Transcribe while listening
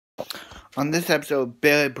On this episode of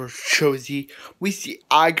Beyblade Burst, cho-z, we see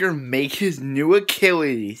Aiger make his new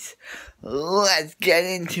Achilles. Let's get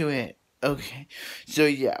into it. Okay, so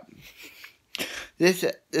yeah, this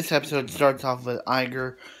episode starts off with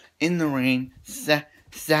Aiger in the rain,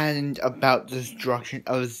 saddened about the destruction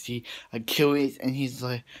of the Achilles, and he's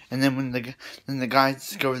like, and then when the guys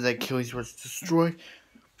discover that Achilles was destroyed,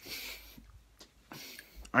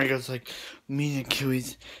 Aiger's like, me and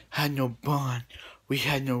Achilles had no bond. We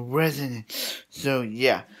had no resonance. So,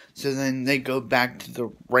 yeah. So then they go back to the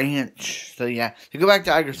ranch. So, yeah. They go back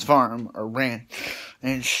to Aiger's farm, or ranch.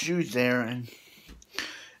 And cho-z's there.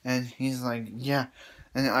 And he's like, yeah.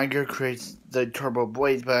 And Aiger creates the turbo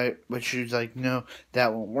blades. But cho-z's like, no,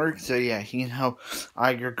 that won't work. So, yeah. He can help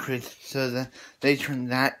Aiger create. So then they turn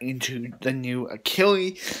that into the new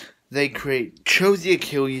Achilles. They create cho-z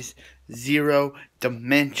Achilles 0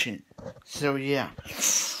 dimension. So, yeah.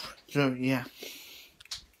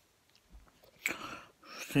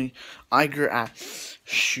 Aiger asks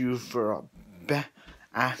cho for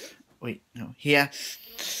he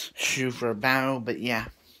asks cho for a battle, but yeah.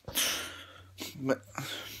 But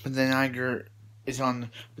then Aiger is on.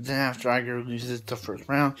 But then after Aiger loses the first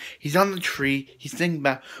round, he's on the tree. He's thinking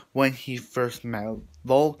about when he first met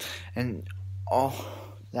Volt and all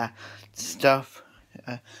that stuff.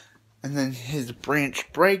 And then his branch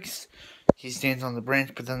breaks. He stands on the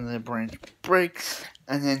branch, but then the branch breaks,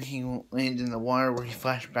 and then he lands in the water where he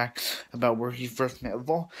flashbacks about where he first met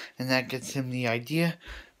Volt, and that gets him the idea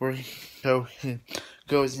where he goes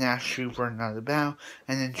and asks cho for another battle,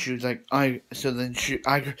 and then cho's like, Aiger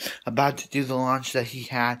about to do the launch that he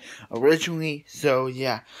had originally, so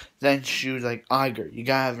yeah, then cho's like, Aiger, you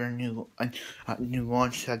gotta have a new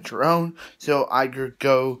launch at your own, so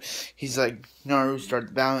Aiger he's like, Naru, start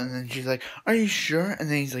the battle, and then she's like, are you sure? And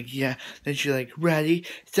then he's like, yeah, then she's like, ready,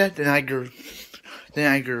 set, then Aiger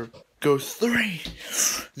goes 3,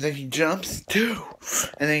 then he jumps 2,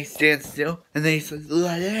 and then he stands still, and then he says,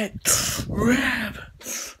 let it rip,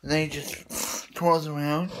 and then he just twirls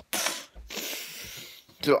around.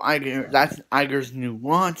 So that's Aiger's new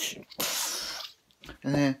launch,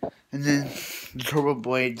 and then the turbo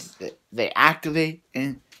blades, they activate,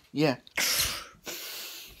 and yeah.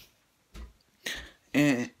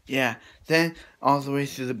 And yeah, then all the way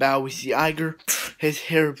through the battle, we see Aiger. His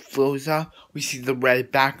hair flows up. We see the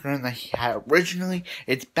red background that he had originally.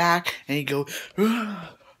 It's back, and he goes,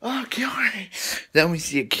 oh, Achilles. Then we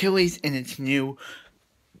see Achilles in its new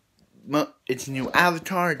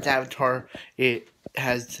avatar. Its avatar, it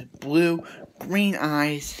has blue, green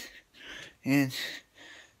eyes, and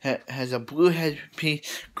has a blue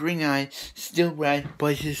headpiece, green eyes, still red,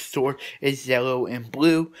 but his sword is yellow and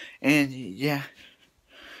blue, and yeah.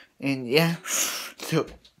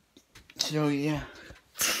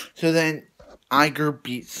 So then Aiger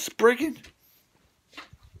beats Spriggan.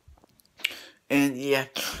 And yeah,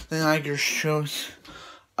 then Aiger shows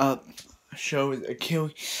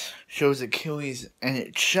Achilles and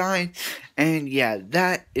it shines. And yeah,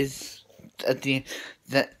 that is the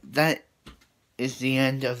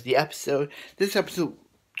end of the episode. This episode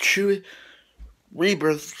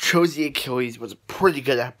Rebirth, cho-z Achilles was a pretty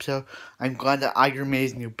good episode. I'm glad that Aiger made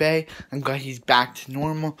his new bay. I'm glad he's back to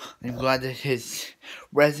normal. I'm glad that his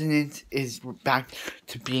resonance is back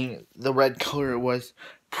to being the red color it was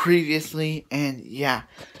previously. And yeah,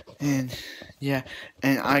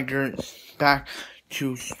 Aiger's back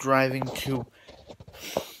to striving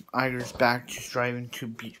to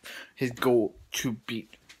beat his goal to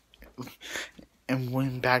beat and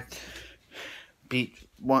win back. Beat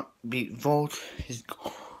Volt, his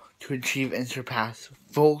goal to achieve and surpass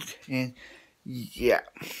Volt, and yeah.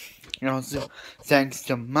 And also, thanks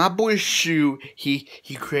to my boy cho, he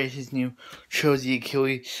created his new cho-z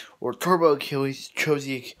Achilles, or Turbo Achilles,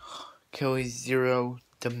 cho-z Achilles 0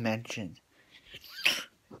 dimension.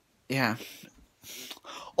 Yeah.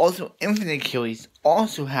 Also, Infinite Achilles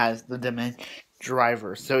also has the dimension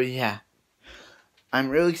driver, so yeah. I'm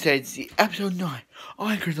really excited to see episode 9,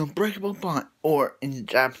 Aiger's Unbreakable Bond, or in the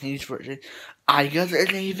Japanese version, Aiger's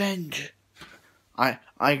Revenge.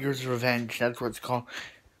 Aiger's Revenge, that's what it's called,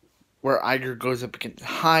 where Aiger goes up against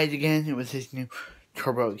Hyde again with his new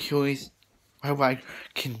Turbo Achilles. I hope Aiger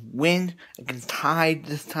can win against Hyde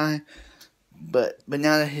this time, but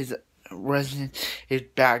now that his resonance is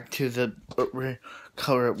back to the red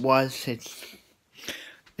color it was, it's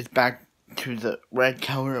back to the red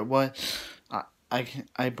color it was.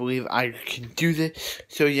 I believe I can do this.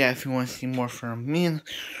 So yeah, if you want to see more from me,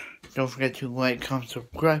 don't forget to like, comment,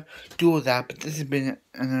 subscribe, do all that. But this has been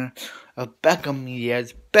a Beckham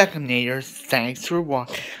Media's Beckham Naders. Thanks for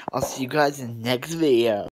watching. I'll see you guys in the next video.